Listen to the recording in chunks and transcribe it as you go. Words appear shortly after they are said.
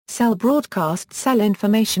Cell broadcast cell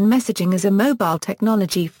information messaging is a mobile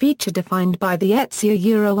technology feature defined by the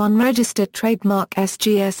ETSI unregistered trademark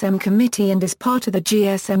SGSM committee and is part of the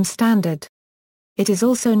GSM standard. It is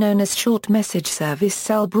also known as short message service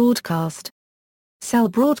cell broadcast. Cell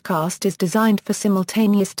broadcast is designed for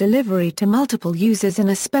simultaneous delivery to multiple users in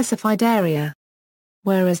a specified area.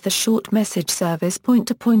 Whereas the short message service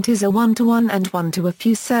point-to-point is a one-to-one and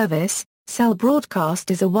one-to-a-few service, cell broadcast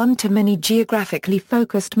is a one-to-many geographically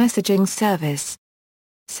focused messaging service.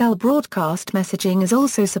 Cell broadcast messaging is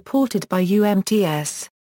also supported by UMTS.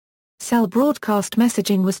 Cell broadcast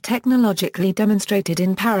messaging was technologically demonstrated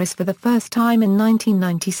in Paris for the first time in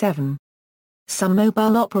 1997. Some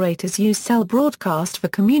mobile operators use cell broadcast for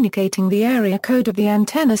communicating the area code of the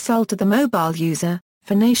antenna cell to the mobile user,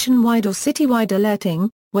 for nationwide or citywide alerting,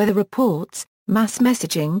 weather reports, mass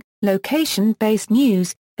messaging, location-based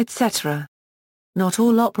news, etc. Not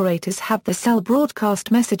all operators have the cell broadcast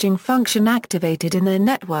messaging function activated in their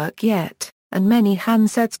network yet, and many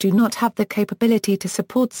handsets do not have the capability to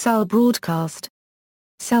support cell broadcast.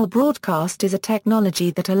 Cell broadcast is a technology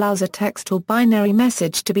that allows a text or binary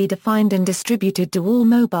message to be defined and distributed to all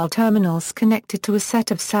mobile terminals connected to a set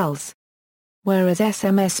of cells. Whereas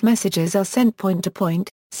SMS messages are sent point-to-point,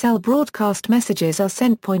 cell broadcast messages are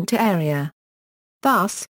sent point-to-area.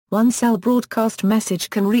 Thus, one cell broadcast message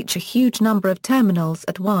can reach a huge number of terminals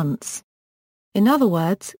at once. In other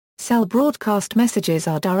words, cell broadcast messages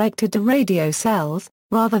are directed to radio cells,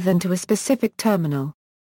 rather than to a specific terminal.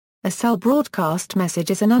 A cell broadcast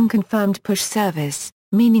message is an unconfirmed push service,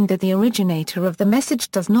 meaning that the originator of the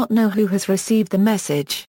message does not know who has received the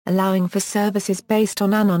message, allowing for services based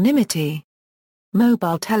on anonymity.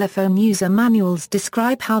 Mobile telephone user manuals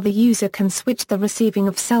describe how the user can switch the receiving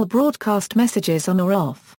of cell broadcast messages on or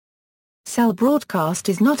off. Cell broadcast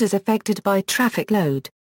is not as affected by traffic load.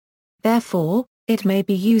 Therefore, it may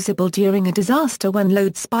be usable during a disaster when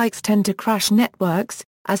load spikes tend to crash networks,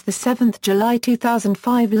 as the 7 July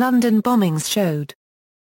 2005 London bombings showed.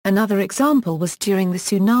 Another example was during the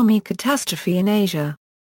tsunami catastrophe in Asia.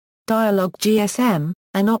 Dialog GSM,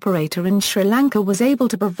 an operator in Sri Lanka, was able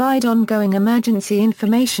to provide ongoing emergency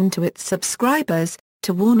information to its subscribers,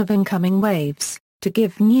 to warn of incoming waves, to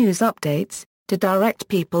give news updates, to direct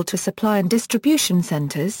people to supply and distribution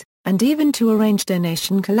centers, and even to arrange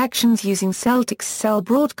donation collections using Celtic's Cell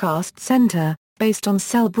Broadcast Center, based on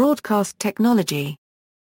cell broadcast technology.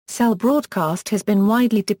 Cell broadcast has been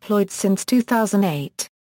widely deployed since 2008.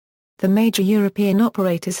 The major European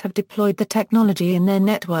operators have deployed the technology in their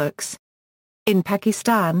networks. In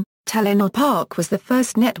Pakistan, Telenor Pak was the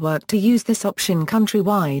first network to use this option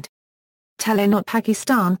countrywide. Telenor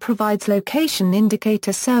Pakistan provides location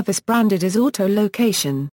indicator service branded as Auto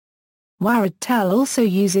Location. Waradtel also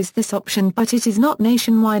uses this option, but it is not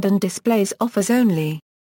nationwide and displays offers only.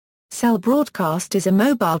 Cell broadcast is a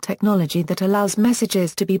mobile technology that allows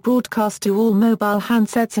messages to be broadcast to all mobile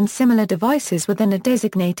handsets and similar devices within a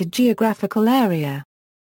designated geographical area.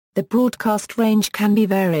 The broadcast range can be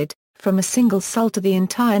varied, from a single cell to the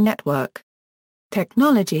entire network.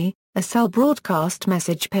 Technology: a cell broadcast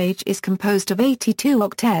message page is composed of 82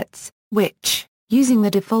 octets, which, using the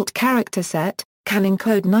default character set, can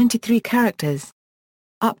encode 93 characters.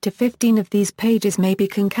 Up to 15 of these pages may be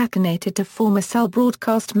concatenated to form a cell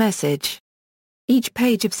broadcast message. Each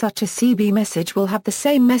page of such a CB message will have the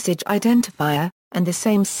same message identifier, and the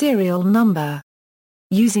same serial number.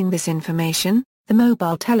 Using this information, the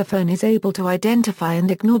mobile telephone is able to identify and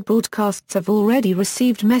ignore broadcasts of already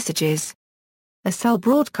received messages. A cell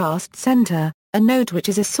broadcast center, a node which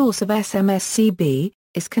is a source of SMS CB,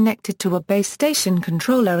 is connected to a base station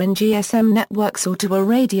controller in GSM networks or to a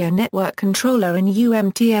radio network controller in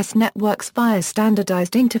UMTS networks via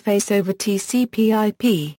standardized interface over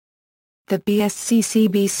TCP/IP. The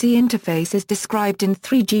BSC-CBC interface is described in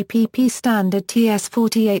 3GPP standard TS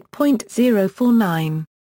 48.049.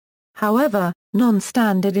 However,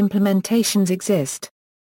 non-standard implementations exist.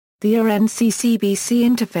 The RNC-CBC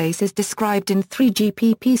interface is described in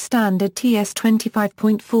 3GPP standard TS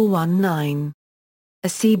 25.419. A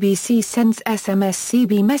CBC sends SMS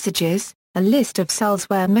CB messages, a list of cells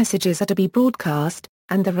where messages are to be broadcast,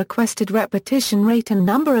 and the requested repetition rate and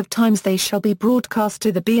number of times they shall be broadcast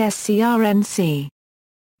to the BSC-RNC.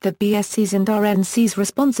 The BSC's and RNC's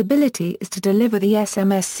responsibility is to deliver the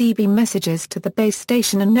SMS CB messages to the base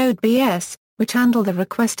station and node BS, which handle the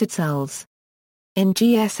requested cells. In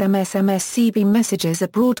GSM, SMS CB messages are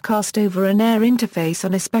broadcast over an air interface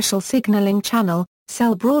on a special signaling channel,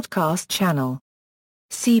 cell broadcast channel.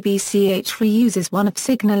 CBCH reuses one of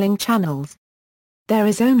signaling channels. There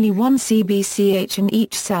is only one CBCH in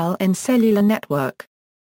each cell in cellular network.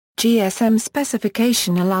 GSM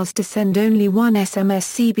specification allows to send only one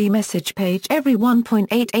SMS-CB message page every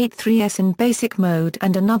 1.883s in basic mode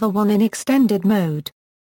and another one in extended mode.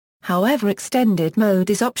 However, extended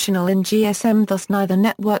mode is optional in GSM, thus neither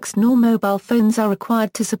networks nor mobile phones are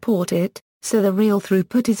required to support it, so the real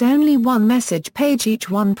throughput is only one message page each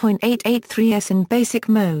 1.883s in basic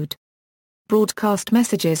mode. Broadcast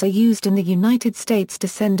messages are used in the United States to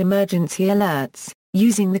send emergency alerts,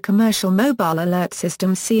 using the commercial mobile alert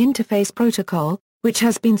system C interface protocol, which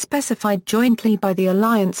has been specified jointly by the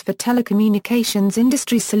Alliance for Telecommunications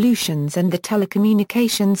Industry Solutions and the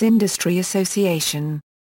Telecommunications Industry Association.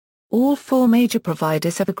 All four major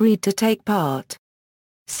providers have agreed to take part.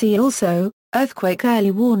 See also, Earthquake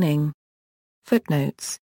Early Warning.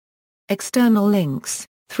 Footnotes. External links,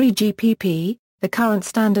 3GPP, the current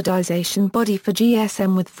standardization body for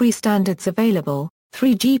GSM with free standards available,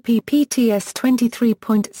 3GPP-TS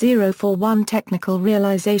 23.041 Technical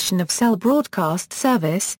Realization of Cell Broadcast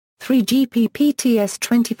Service, 3GPP-TS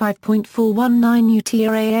 25.419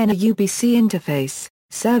 UTRAN a UBC interface,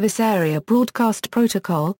 Service Area Broadcast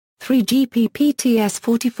Protocol, 3GPP-TS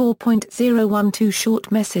 44.012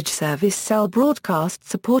 Short Message Service Cell Broadcast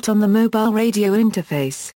Support on the Mobile Radio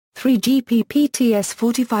Interface, 3GPP-TS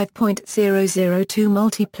 45.002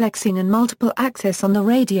 Multiplexing and Multiple Access on the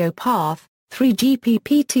Radio Path,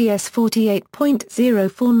 3GPP-TS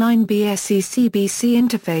 48.049 BSC-CBC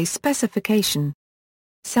Interface Specification.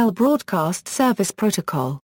 Cell Broadcast Service Protocol.